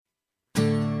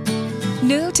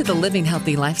New to the living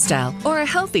healthy lifestyle or a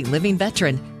healthy living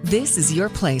veteran, this is your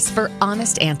place for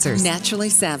honest answers. Naturally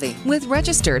Savvy with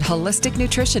registered holistic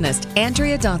nutritionist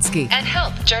Andrea Donsky and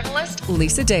health journalist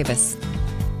Lisa Davis.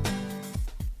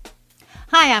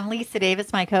 Hi, I'm Lisa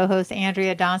Davis. My co-host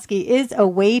Andrea Donsky is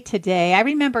away today. I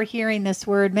remember hearing this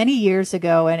word many years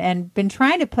ago and been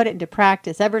trying to put it into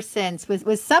practice ever since,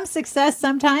 with some success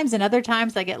sometimes, and other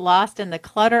times I get lost in the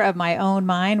clutter of my own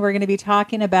mind. We're going to be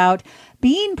talking about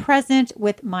being present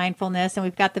with mindfulness, and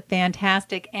we've got the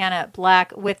fantastic Anna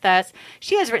Black with us.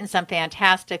 She has written some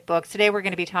fantastic books. Today we're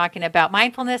going to be talking about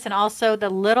mindfulness and also the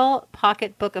Little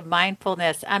Pocket Book of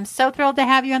Mindfulness. I'm so thrilled to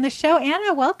have you on the show.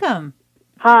 Anna, welcome.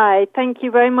 Hi, thank you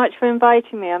very much for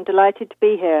inviting me. I'm delighted to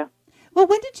be here. Well,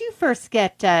 when did you first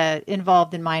get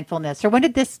involved in mindfulness, or when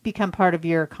did this become part of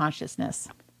your consciousness?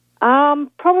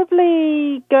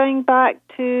 Probably going back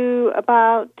to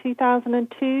about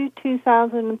 2002,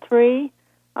 2003.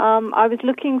 I was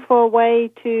looking for a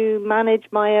way to manage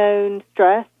my own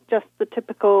stress, just the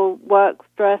typical work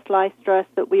stress, life stress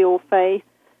that we all face.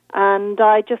 And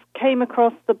I just came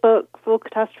across the book Full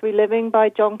Catastrophe Living by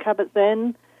Jon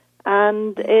Kabat-Zinn.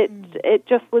 And it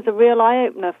just was a real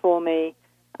eye-opener for me.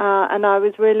 And I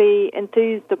was really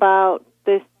enthused about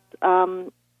this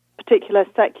particular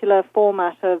secular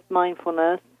format of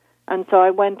mindfulness. And so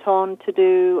I went on to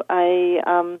do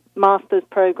a master's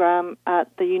program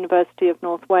at the University of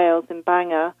North Wales in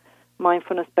Bangor,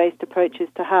 Mindfulness-Based Approaches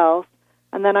to Health.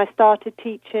 And then I started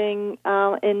teaching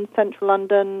in central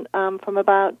London from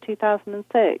about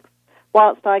 2006,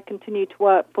 whilst I continued to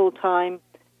work full-time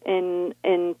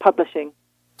in publishing.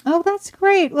 Oh, that's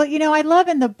great. Well, I love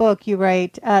in the book you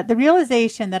write, the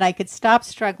realization that I could stop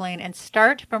struggling and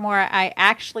start from where I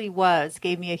actually was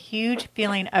gave me a huge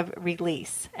feeling of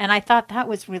release. And I thought that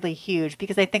was really huge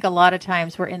because I think a lot of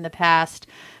times we're in the past,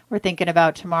 we're thinking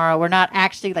about tomorrow. We're not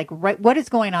actually right, what is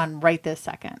going on right this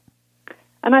second?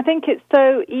 And I think it's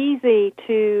so easy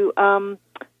to,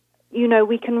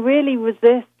 we can really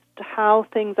resist how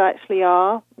things actually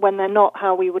are when they're not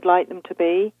how we would like them to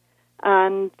be.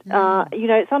 And,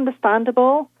 it's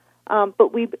understandable,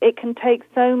 but it can take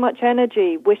so much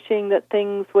energy wishing that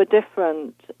things were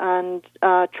different and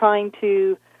trying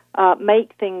to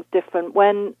make things different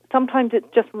when sometimes it's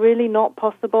just really not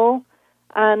possible.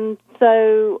 And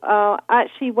so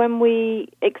actually when we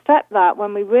accept that,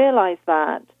 when we realize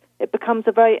that, it becomes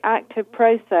a very active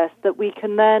process that we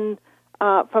can then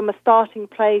from a starting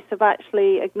place of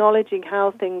actually acknowledging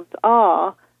how things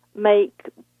are, make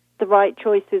the right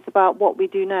choices about what we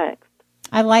do next.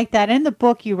 I like that. In the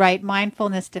book, you write,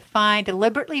 mindfulness defined,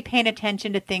 deliberately paying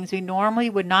attention to things we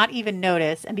normally would not even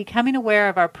notice and becoming aware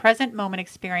of our present moment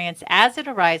experience as it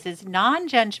arises,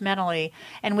 non-judgmentally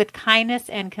and with kindness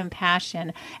and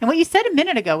compassion. And what you said a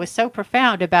minute ago was so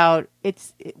profound about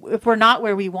if we're not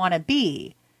where we want to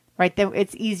be, right, then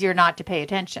it's easier not to pay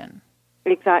attention.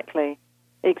 Exactly.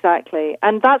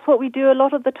 And that's what we do a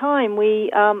lot of the time.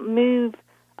 We move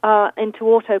into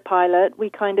autopilot.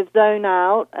 We kind of zone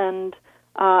out. And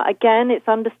again, it's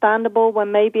understandable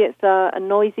when maybe it's a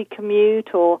noisy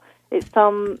commute or it's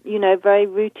some, very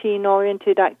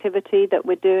routine-oriented activity that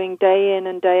we're doing day in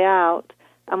and day out.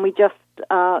 And we just,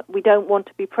 we don't want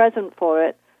to be present for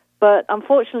it. But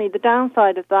unfortunately, the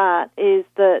downside of that is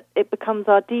that it becomes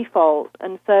our default.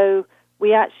 And so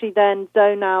we actually then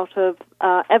zone out of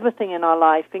everything in our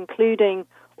life, including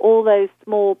all those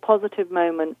small positive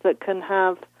moments that can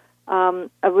have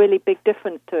a really big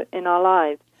difference in our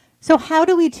lives. So how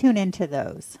do we tune into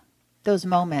those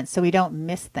moments so we don't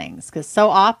miss things? Because so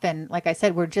often, like I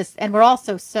said, we're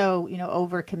also so,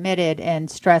 overcommitted and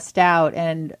stressed out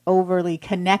and overly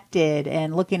connected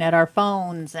and looking at our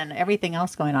phones and everything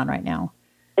else going on right now.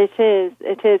 It is.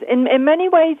 In many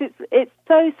ways, it's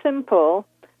so simple,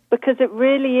 because it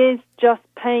really is just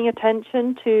paying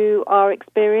attention to our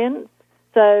experience.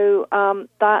 So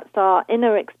that's our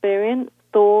inner experience,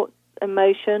 thoughts,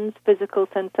 emotions, physical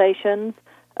sensations,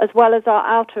 as well as our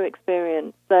outer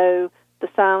experience. So the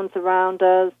sounds around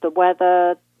us, the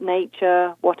weather,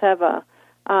 nature, whatever.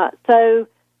 So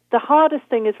the hardest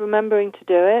thing is remembering to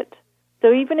do it.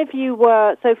 So even if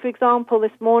for example,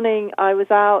 this morning I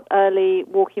was out early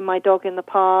walking my dog in the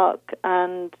park,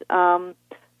 and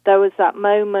there was that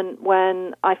moment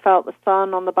when I felt the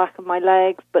sun on the back of my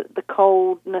legs, but the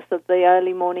coldness of the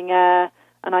early morning air,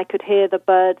 and I could hear the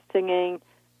birds singing.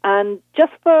 And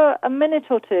just for a minute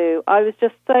or two, I was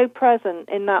just so present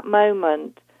in that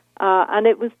moment, and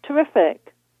it was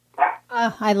terrific.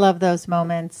 I love those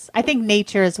moments. I think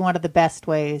nature is one of the best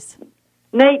ways.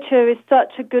 Nature is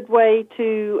such a good way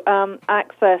to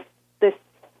access this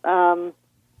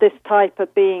type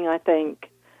of being, I think.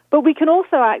 But we can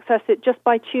also access it just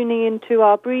by tuning into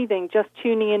our breathing, just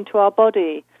tuning into our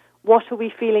body. What are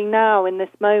we feeling now in this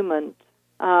moment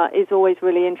is always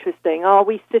really interesting. Are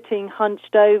we sitting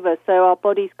hunched over so our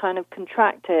body's kind of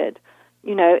contracted?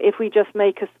 You know, if we just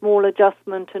make a small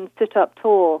adjustment and sit up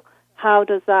tall, how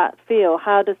does that feel?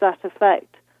 How does that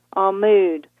affect our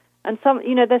mood? And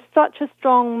there's such a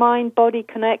strong mind-body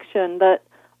connection that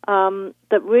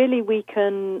that really we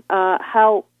can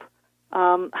help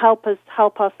us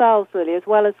help ourselves really, as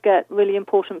well as get really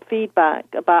important feedback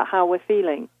about how we're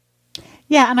feeling.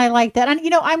 Yeah, and I like that. And,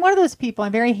 I'm one of those people,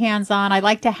 I'm very hands-on. I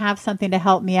like to have something to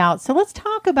help me out. So let's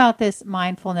talk about this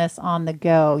mindfulness on the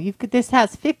go. This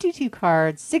has 52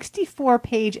 cards,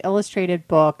 64-page illustrated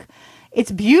book.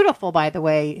 It's beautiful, by the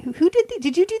way. Who did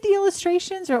you do the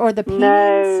illustrations or the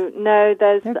paintings? No,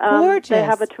 they're gorgeous. They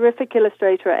have a terrific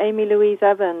illustrator, Amy Louise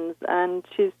Evans, and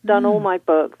she's done all my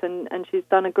books, and she's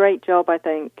done a great job, I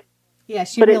think. Yeah,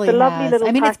 she really has. But it's a lovely little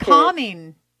package. It's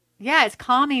calming. Yeah, it's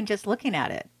calming just looking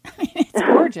at it. It's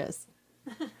gorgeous.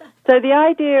 So the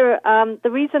idea,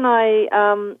 the reason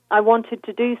I wanted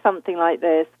to do something like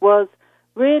this was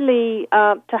really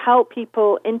to help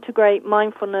people integrate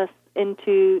mindfulness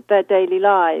into their daily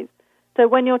lives. So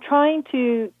when you're trying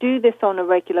to do this on a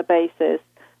regular basis,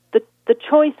 the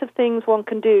choice of things one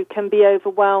can do can be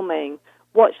overwhelming.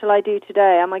 What shall I do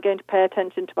today? Am I going to pay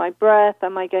attention to my breath?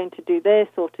 Am I going to do this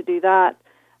or to do that?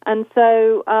 And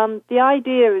so the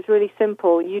idea is really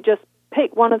simple. You just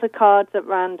pick one of the cards at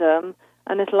random,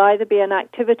 and it'll either be an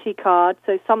activity card,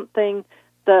 so something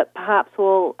that perhaps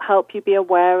will help you be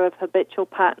aware of habitual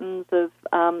patterns of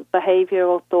behavior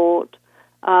or thought,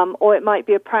 or it might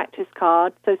be a practice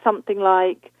card, so something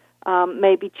like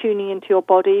maybe tuning into your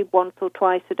body once or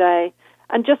twice a day.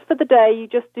 And just for the day, you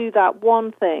just do that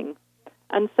one thing.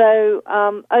 And so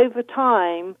over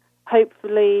time,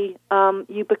 hopefully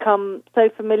you become so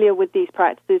familiar with these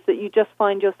practices that you just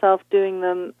find yourself doing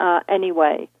them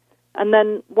anyway. And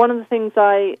then one of the things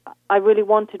I really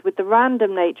wanted with the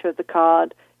random nature of the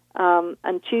card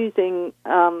and choosing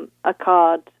a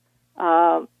card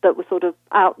that was sort of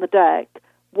out the deck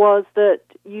was that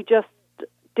you just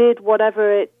did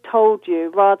whatever it told you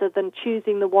rather than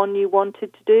choosing the one you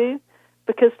wanted to do.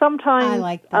 Because sometimes, I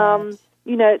like that.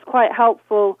 It's quite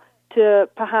helpful to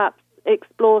perhaps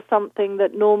explore something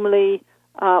that normally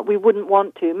we wouldn't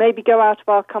want to, maybe go out of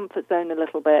our comfort zone a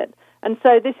little bit. And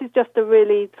so this is just a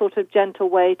really sort of gentle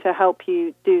way to help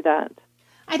you do that.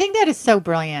 I think that is so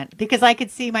brilliant because I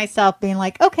could see myself being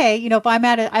like, okay, if I'm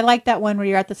I like that one where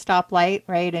you're at the stoplight,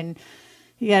 right? And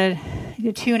you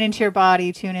tune into your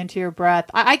body, tune into your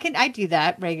breath. I do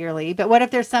that regularly, but what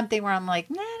if there's something where I'm like,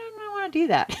 nah, I don't want to do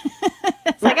that.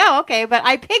 It's like, oh, okay, but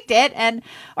I picked it or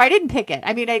I didn't pick it.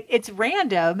 I mean, it's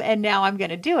random and now I'm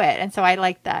going to do it. And so I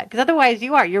like that because otherwise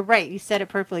you're right. You said it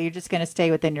perfectly. You're just going to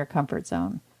stay within your comfort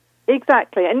zone.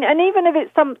 Exactly. And even if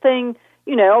it's something,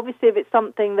 obviously if it's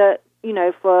something that,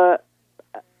 for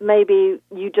maybe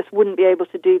you just wouldn't be able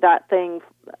to do that thing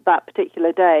that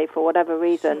particular day for whatever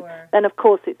reason, sure, then of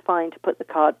course it's fine to put the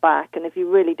card back. And if you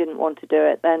really didn't want to do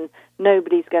it, then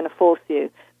nobody's going to force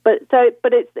you. But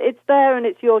it's there and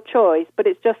it's your choice. But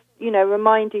it's just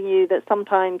reminding you that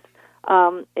sometimes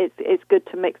it's good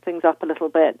to mix things up a little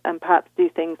bit and perhaps do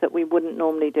things that we wouldn't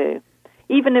normally do.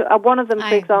 Even one of them,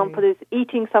 for example, is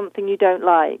eating something you don't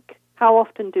like. How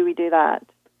often do we do that?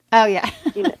 Oh yeah,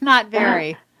 not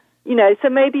very. So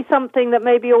maybe something that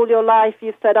maybe all your life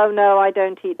you've said, oh no, I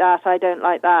don't eat that, I don't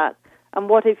like that. And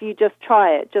what if you just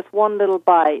try it, just one little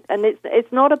bite? And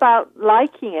it's not about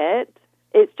liking it.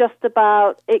 It's just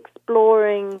about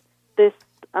exploring this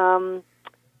and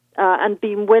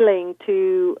being willing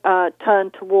to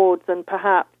turn towards and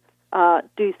perhaps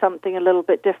do something a little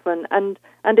bit different and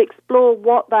explore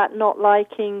what that not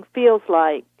liking feels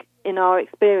like in our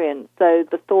experience. So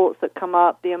the thoughts that come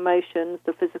up, the emotions,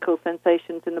 the physical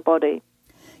sensations in the body.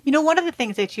 One of the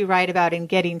things that you write about in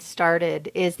Getting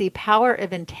Started is the power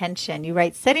of intention. You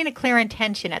write, setting a clear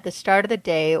intention at the start of the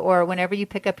day or whenever you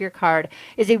pick up your card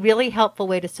is a really helpful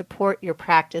way to support your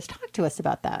practice. Talk to us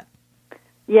about that.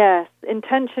 Yes,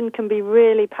 intention can be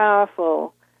really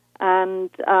powerful and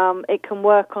it can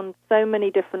work on so many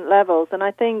different levels. And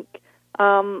I think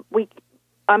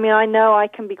I know I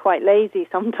can be quite lazy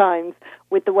sometimes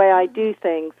with the way I do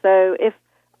things. So if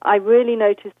I really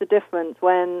notice the difference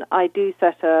when I do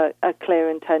set a clear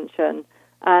intention.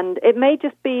 And it may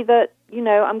just be that,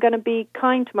 I'm going to be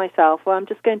kind to myself or I'm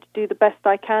just going to do the best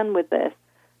I can with this.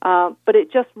 But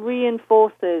it just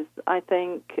reinforces, I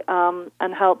think,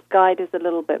 and helps guide us a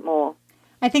little bit more.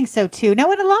 I think so too. Now,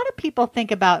 when a lot of people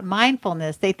think about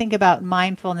mindfulness, they think about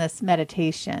mindfulness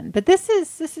meditation, but this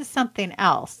is something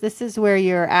else. This is where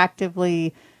you're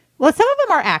actively, well, some of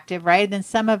them are active, right? And then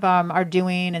some of them are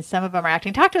doing, and some of them are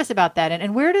acting. Talk to us about that.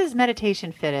 And where does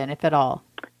meditation fit in, if at all?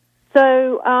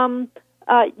 So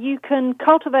you can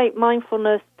cultivate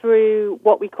mindfulness through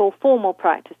what we call formal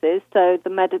practices. So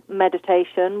the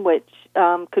meditation, which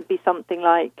could be something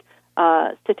like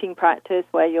sitting practice,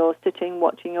 where you're sitting,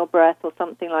 watching your breath, or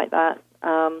something like that,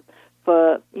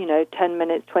 for 10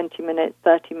 minutes, 20 minutes,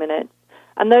 30 minutes,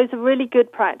 and those are really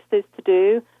good practices to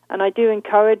do. And I do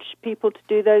encourage people to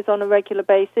do those on a regular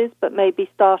basis, but maybe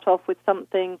start off with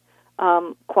something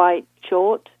quite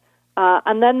short.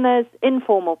 And then there's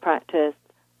informal practice.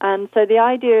 And so the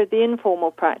idea of the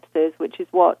informal practices, which is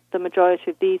what the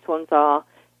majority of these ones are,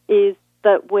 is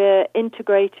that we're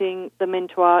integrating them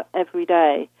into our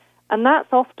everyday. And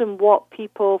that's often what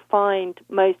people find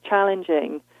most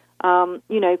challenging,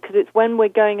 because it's when we're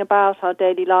going about our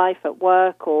daily life at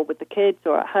work or with the kids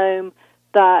or at home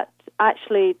that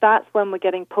actually that's when we're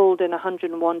getting pulled in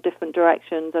 101 different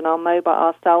directions, and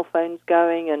our cell phone's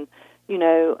going, and,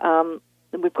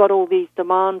 we've got all these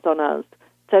demands on us.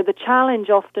 So the challenge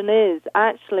often is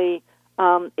actually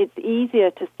it's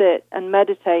easier to sit and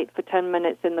meditate for 10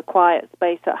 minutes in the quiet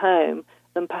space at home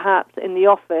than perhaps in the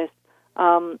office,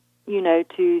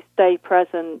 to stay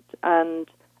present and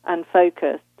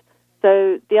focused.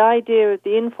 So the idea of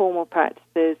the informal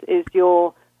practices is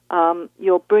you're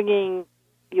bringing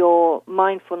your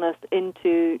mindfulness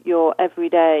into your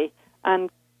everyday and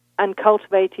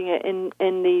cultivating it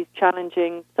in these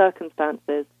challenging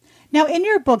circumstances. Now, in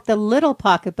your book, The Little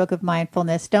Pocketbook of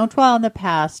Mindfulness, don't dwell on the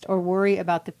past or worry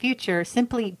about the future.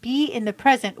 Simply be in the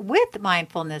present with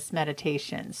mindfulness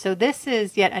meditation. So this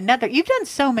is yet another. You've done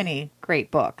so many great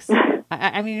books.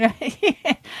 I mean,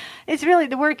 it's really,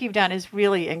 the work you've done is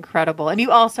really incredible. And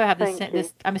you also have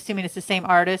this, I'm assuming it's the same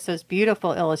artist, those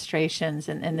beautiful illustrations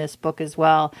in this book as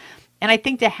well. And I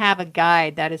think to have a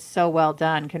guide that is so well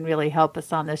done can really help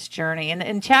us on this journey. And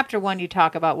in chapter 1, you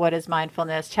talk about what is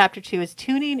mindfulness. Chapter 2 is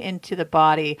tuning into the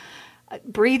body.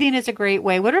 Breathing is a great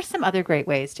way. What are some other great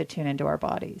ways to tune into our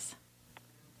bodies?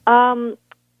 Sound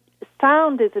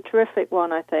is a terrific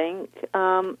one, I think.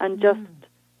 And just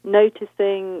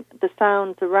noticing the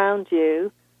sounds around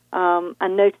you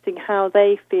and noticing how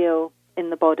they feel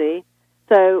in the body.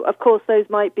 So, of course, those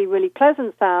might be really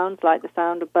pleasant sounds, like the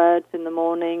sound of birds in the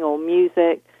morning or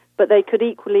music, but they could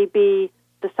equally be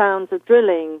the sounds of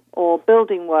drilling or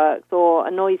building works or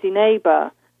a noisy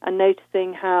neighbor, and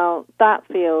noticing how that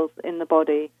feels in the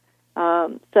body.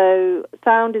 So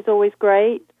sound is always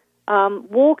great.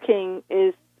 Walking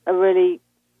is a really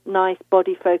nice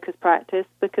body-focused practice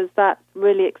because that's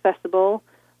really accessible.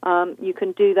 You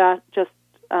can do that just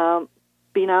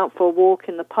being out for a walk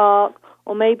in the park,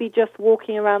 or maybe just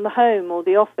walking around the home or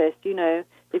the office,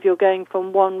 if you're going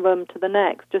from one room to the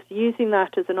next, just using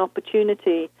that as an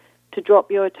opportunity to drop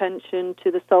your attention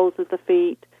to the soles of the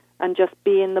feet and just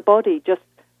be in the body. Just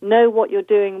know what you're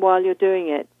doing while you're doing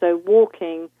it. So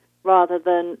walking rather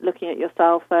than looking at your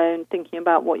cell phone, thinking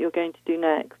about what you're going to do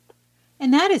next.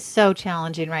 And that is so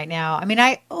challenging right now. I mean,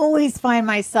 I always find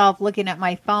myself looking at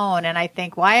my phone and I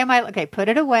think, put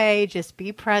it away, just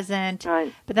be present.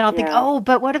 Right. But then I'll think,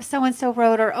 but what if so-and-so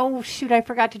wrote, or, oh, shoot, I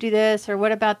forgot to do this, or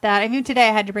what about that? I mean, today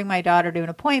I had to bring my daughter to an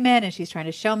appointment and she's trying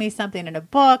to show me something in a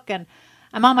book and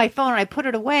I'm on my phone and I put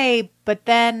it away, but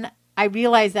then I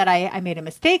realized that I made a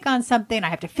mistake on something. I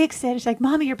have to fix it. She's like,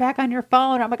 Mommy, you're back on your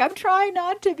phone. I'm like, I'm trying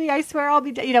not to be. I swear I'll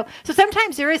be, So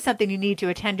sometimes there is something you need to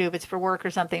attend to if it's for work or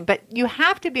something, but you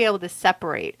have to be able to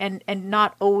separate and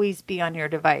not always be on your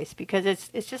device because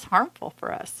it's just harmful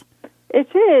for us. It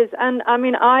is. And I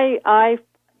mean, I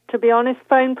to be honest,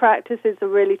 phone practice is a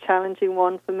really challenging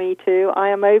one for me too. I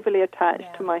am overly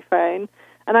attached to my phone.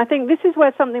 And I think this is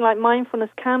where something like mindfulness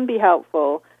can be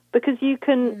helpful, because you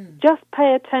can just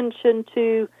pay attention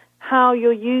to how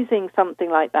you're using something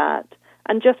like that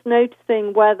and just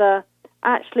noticing whether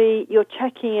actually you're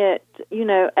checking it,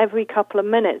 every couple of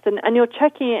minutes. And you're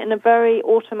checking it in a very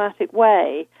automatic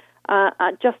way,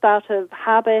 just out of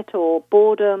habit or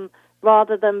boredom,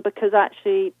 rather than because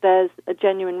actually there's a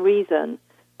genuine reason.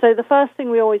 So the first thing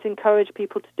we always encourage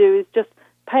people to do is just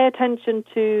pay attention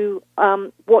to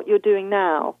what you're doing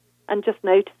now. And just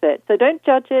notice it. So don't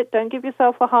judge it. Don't give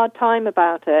yourself a hard time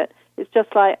about it. It's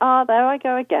just like, there I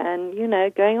go again,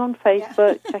 going on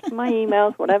Facebook, checking my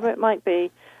emails, whatever it might be.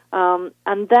 And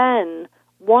then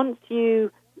once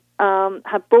you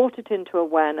have brought it into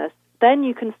awareness, then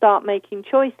you can start making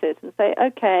choices and say,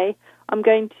 okay, I'm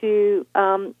going to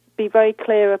be very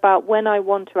clear about when I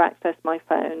want to access my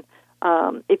phone.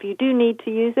 If you do need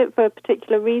to use it for a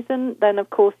particular reason, then of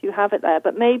course you have it there.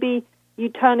 But maybe you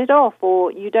turn it off,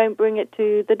 or you don't bring it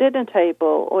to the dinner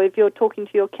table, or if you're talking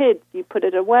to your kids, you put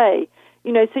it away.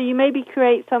 So you maybe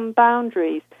create some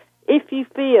boundaries. If you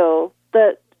feel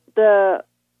that the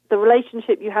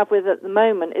relationship you have with at the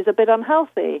moment is a bit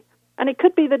unhealthy, and it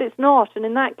could be that it's not, and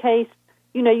in that case,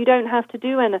 you don't have to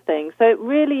do anything. So it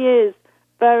really is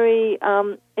very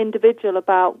individual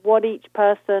about what each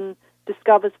person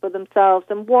discovers for themselves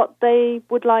and what they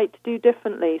would like to do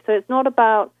differently. So it's not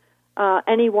about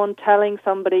anyone telling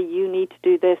somebody you need to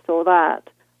do this or that.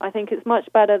 I think it's much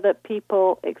better that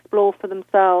people explore for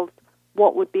themselves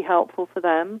what would be helpful for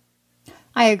them.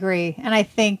 I agree. And I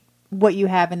think what you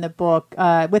have in the book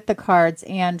with the cards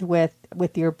and with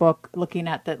your book, looking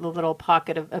at the little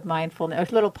pocket of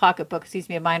mindfulness, little pocket book,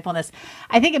 of mindfulness,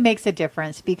 I think it makes a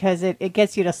difference because it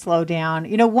gets you to slow down.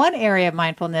 One area of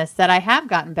mindfulness that I have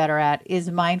gotten better at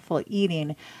is mindful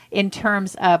eating. In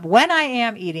terms of when I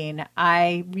am eating,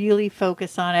 I really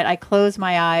focus on it. I close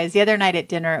my eyes. The other night at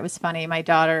dinner, it was funny. My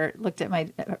daughter looked at my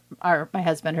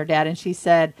husband, her dad, and she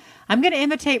said, "I'm going to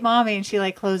imitate mommy." And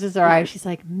she closes her eyes. She's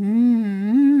like,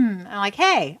 I'm like,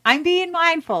 "Hey, I'm being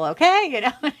mindful,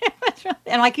 okay?"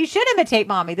 And you should imitate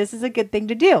mommy. This is a good thing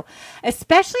to do,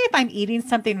 especially if I'm eating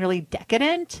something really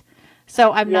decadent.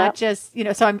 So I'm not just,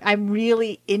 so I'm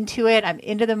really into it. I'm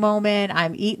into the moment.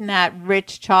 I'm eating that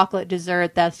rich chocolate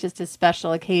dessert. That's just a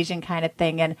special occasion kind of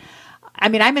thing. And I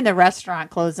mean, I'm in the restaurant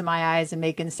closing my eyes and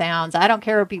making sounds. I don't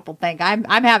care what people think. I'm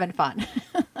having fun.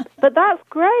 But that's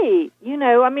great.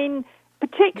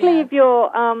 Particularly if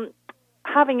you're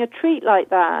having a treat like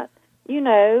that,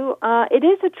 it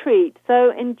is a treat.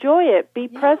 So enjoy it. Be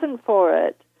present for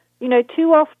it.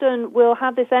 Too often we'll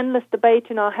have this endless debate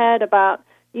in our head about,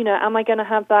 am I going to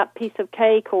have that piece of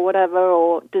cake or whatever,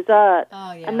 or dessert?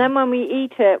 Oh, yeah. And then when we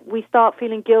eat it, we start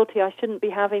feeling guilty. I shouldn't be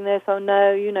having this. Oh,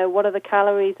 no, what are the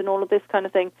calories and all of this kind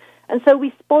of thing. And so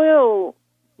we spoil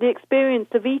the experience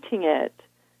of eating it.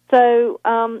 So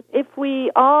if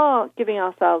we are giving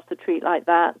ourselves a treat like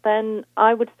that, then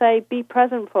I would say be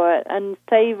present for it and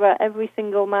savor every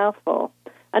single mouthful.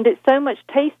 And it's so much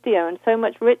tastier and so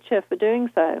much richer for doing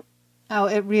so. Oh,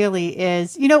 it really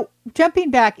is.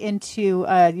 Jumping back into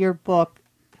your book,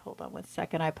 hold on one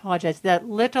second, I apologize, that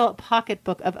little pocket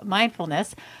book of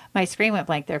mindfulness. My screen went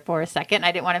blank there for a second.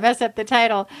 I didn't want to mess up the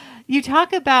title. You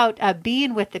talk about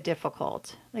being with the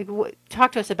difficult.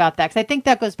 Talk to us about that, because I think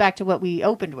that goes back to what we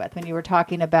opened with when you were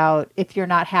talking about if you're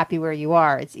not happy where you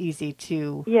are, it's easy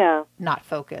to not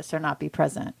focus or not be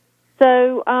present.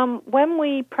 So when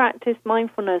we practice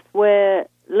mindfulness, we're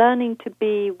learning to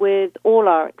be with all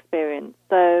our experience.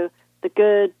 So the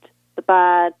good, the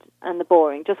bad, and the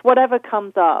boring. Just whatever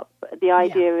comes up, the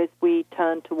idea is we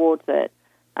turn towards it.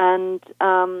 And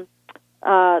the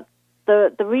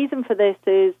reason for this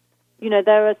is,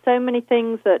 there are so many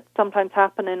things that sometimes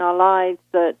happen in our lives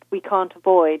that we can't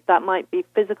avoid. That might be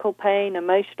physical pain,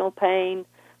 emotional pain,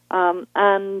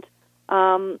 and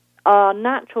our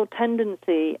natural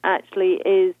tendency actually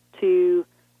is to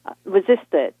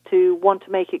resist it, to want to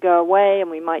make it go away,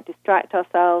 and we might distract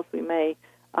ourselves. We may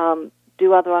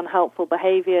do other unhelpful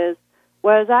behaviors.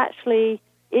 Whereas actually,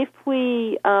 if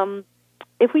we can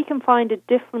find a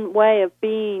different way of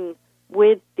being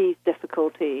with these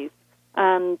difficulties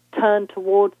and turn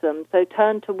towards them,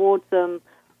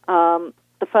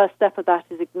 the first step of that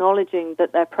is acknowledging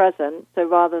that they're present. So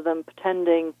rather than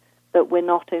pretending that we're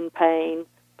not in pain,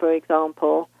 for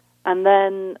example, and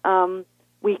then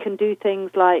we can do things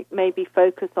like maybe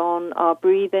focus on our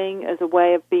breathing as a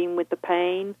way of being with the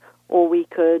pain, or we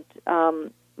could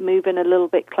move in a little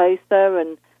bit closer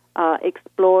and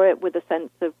explore it with a sense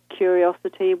of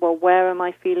curiosity. Well, where am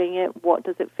I feeling it? What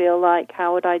does it feel like?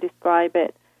 How would I describe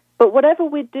it? But whatever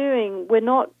we're doing, we're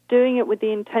not doing it with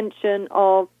the intention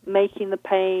of making the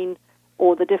pain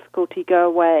or the difficulty go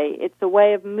away. It's a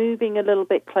way of moving a little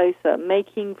bit closer,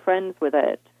 making friends with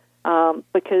it,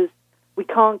 because we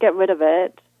can't get rid of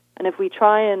it. And if we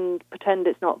try and pretend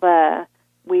it's not there,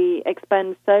 we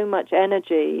expend so much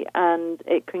energy, and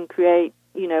it can create,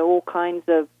 all kinds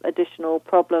of additional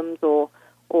problems or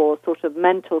sort of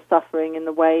mental suffering in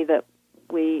the way that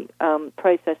we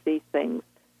process these things.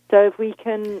 So if we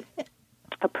can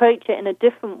approach it in a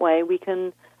different way, we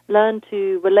can learn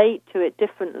to relate to it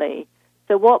differently.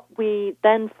 So what we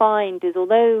then find is,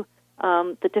 although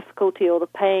the difficulty or the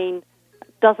pain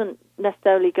doesn't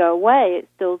necessarily go away, it's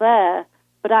still there,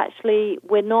 but actually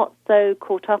we're not so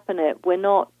caught up in it.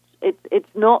 It's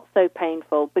not so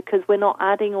painful because we're not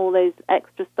adding all those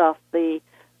extra stuff, the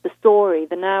story,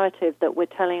 the narrative that we're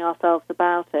telling ourselves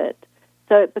about it.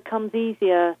 So it becomes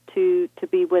easier to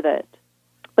be with it.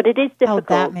 But it is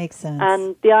difficult. Oh, that makes sense.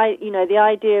 And the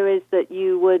idea is that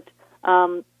you would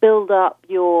build up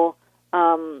your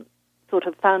sort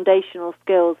of foundational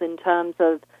skills in terms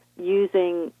of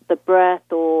using the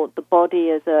breath or the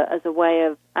body as a way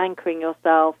of anchoring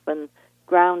yourself and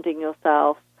grounding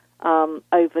yourself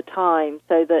over time,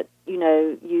 so that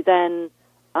you then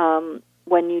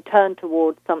when you turn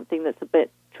towards something that's a bit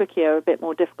trickier, a bit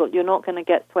more difficult, you're not going to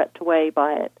get swept away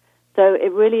by it. So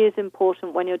it really is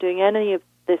important when you're doing any of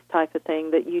this type of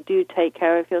thing that you do take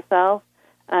care of yourself.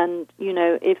 And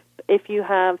if you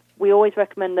have, we always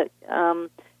recommend that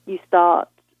you start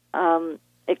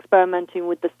experimenting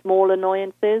with the small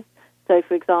annoyances. So,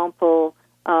 for example,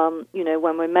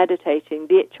 when we're meditating,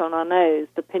 the itch on our nose,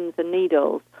 the pins and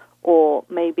needles, or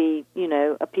maybe,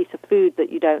 a piece of food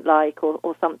that you don't like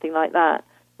or something like that,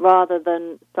 rather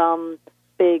than some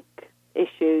big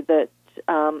issue that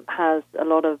has a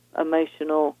lot of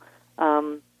emotional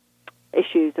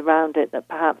issues around it that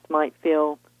perhaps might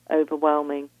feel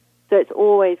overwhelming. So it's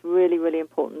always really, really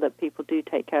important that people do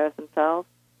take care of themselves.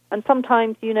 And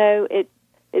sometimes,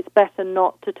 it's better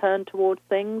not to turn towards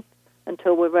things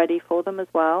until we're ready for them as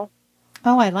well.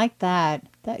 Oh, I like that.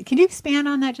 Can you expand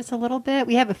on that just a little bit?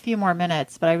 We have a few more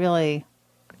minutes, but I really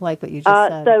like what you just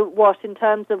said. So what, in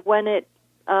terms of when it's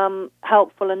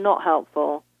helpful and not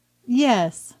helpful?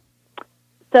 Yes.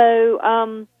 So,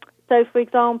 for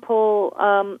example,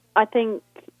 I think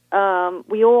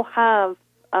we all have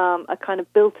a kind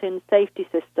of built-in safety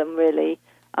system, really.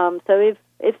 So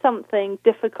if something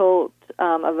difficult,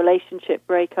 a relationship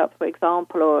breakup, for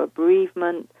example, or a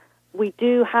bereavement, we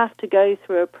do have to go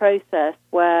through a process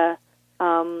where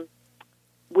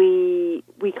we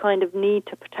kind of need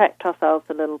to protect ourselves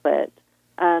a little bit,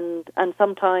 and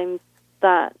sometimes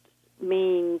that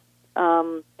means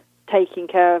taking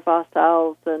care of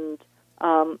ourselves and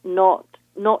not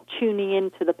tuning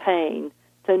into the pain,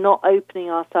 so not opening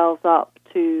ourselves up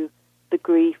to the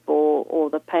grief or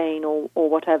the pain or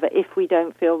whatever if we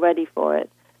don't feel ready for it,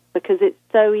 because it's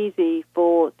so easy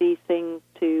for these things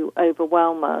to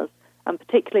overwhelm us, and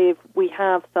particularly if we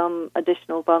have some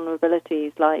additional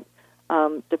vulnerabilities like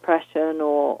depression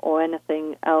or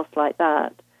anything else like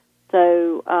that.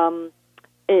 So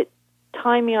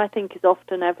timing, I think, is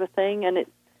often everything, and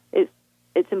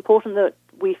it's important that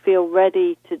we feel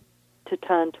ready to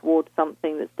turn towards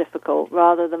something that's difficult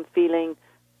rather than feeling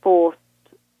forced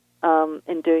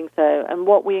in doing so. And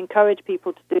what we encourage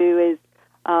people to do is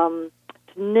to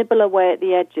nibble away at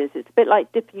the edges. It's a bit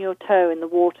like dipping your toe in the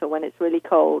water when it's really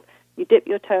cold. You dip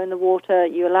your toe in the water,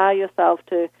 you allow yourself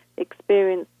to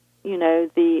experience,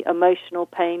 the emotional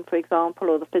pain, for example,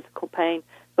 or the physical pain,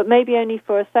 but maybe only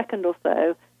for a second or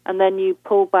so, and then you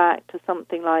pull back to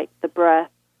something like the breath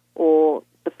or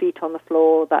the feet on the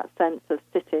floor, that sense of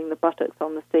sitting, the buttocks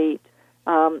on the seat.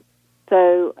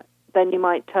 So then you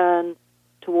might turn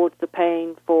towards the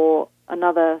pain for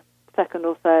another second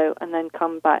or so and then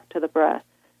come back to the breath.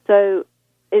 So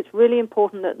it's really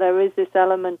important that there is this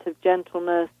element of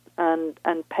gentleness and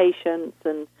patience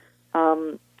and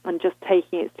just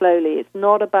taking it slowly. It's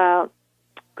not about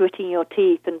gritting your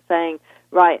teeth and saying,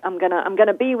 right, I'm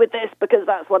gonna be with this because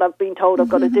that's what I've been told I've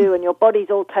got to do, and your body's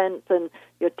all tense and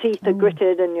your teeth are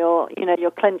gritted and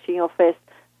you're clenching your fists.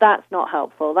 That's not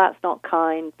helpful. That's not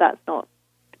kind. That's not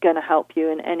going to help you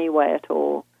in any way at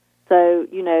all. So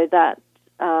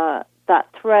that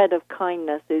thread of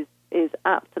kindness is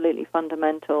absolutely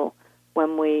fundamental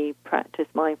when we practice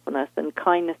mindfulness, and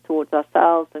kindness towards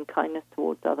ourselves and kindness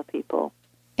towards other people.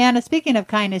 Anna, speaking of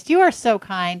kindness, you are so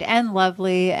kind and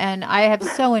lovely, and I have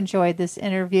so enjoyed this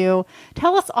interview.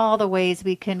 Tell us all the ways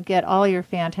we can get all your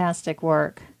fantastic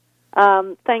work.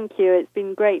 Thank you. It's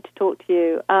been great to talk to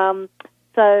you.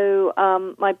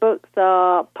 My books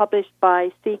are published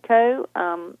by Seco,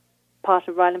 part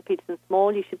of Ryland Peterson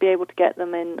Small. You should be able to get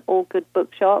them in all good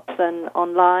bookshops and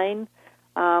online.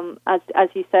 As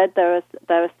you said, there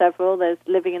are several. There's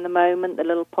Living in the Moment, the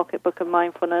little pocket book of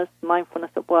mindfulness,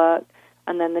 Mindfulness at Work,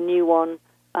 and then the new one,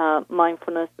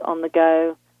 Mindfulness on the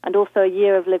Go, and also A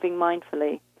Year of Living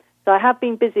Mindfully. So I have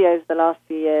been busy over the last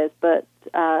few years, but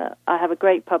I have a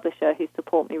great publisher who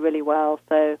support me really well.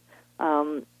 So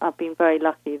I've been very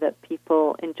lucky that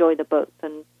people enjoy the books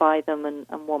and buy them and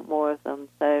want more of them.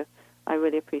 So I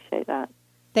really appreciate that.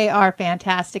 They are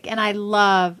fantastic, and I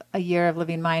love A Year of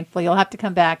Living Mindful. You'll have to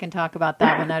come back and talk about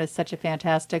that one. That is such a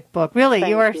fantastic book. Really,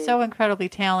 you are so incredibly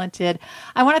talented.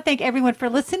 I want to thank everyone for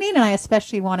listening, and I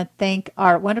especially want to thank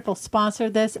our wonderful sponsor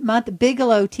this month,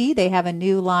 Bigelow Tea. They have a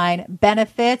new line,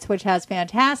 Benefits, which has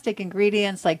fantastic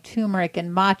ingredients like turmeric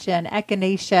and matcha and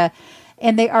echinacea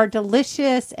And they are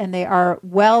delicious and they are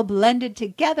well blended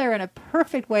together in a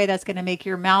perfect way that's going to make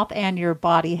your mouth and your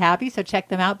body happy. So check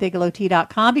them out,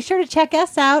 bigelowtea.com. Be sure to check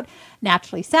us out,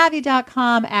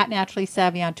 naturallysavvy.com, at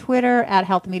naturallysavvy on Twitter, at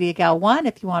healthmediagal1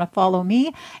 if you want to follow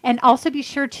me. And also be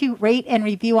sure to rate and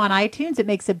review on iTunes. It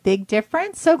makes a big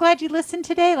difference. So glad you listened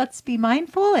today. Let's be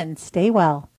mindful and stay well.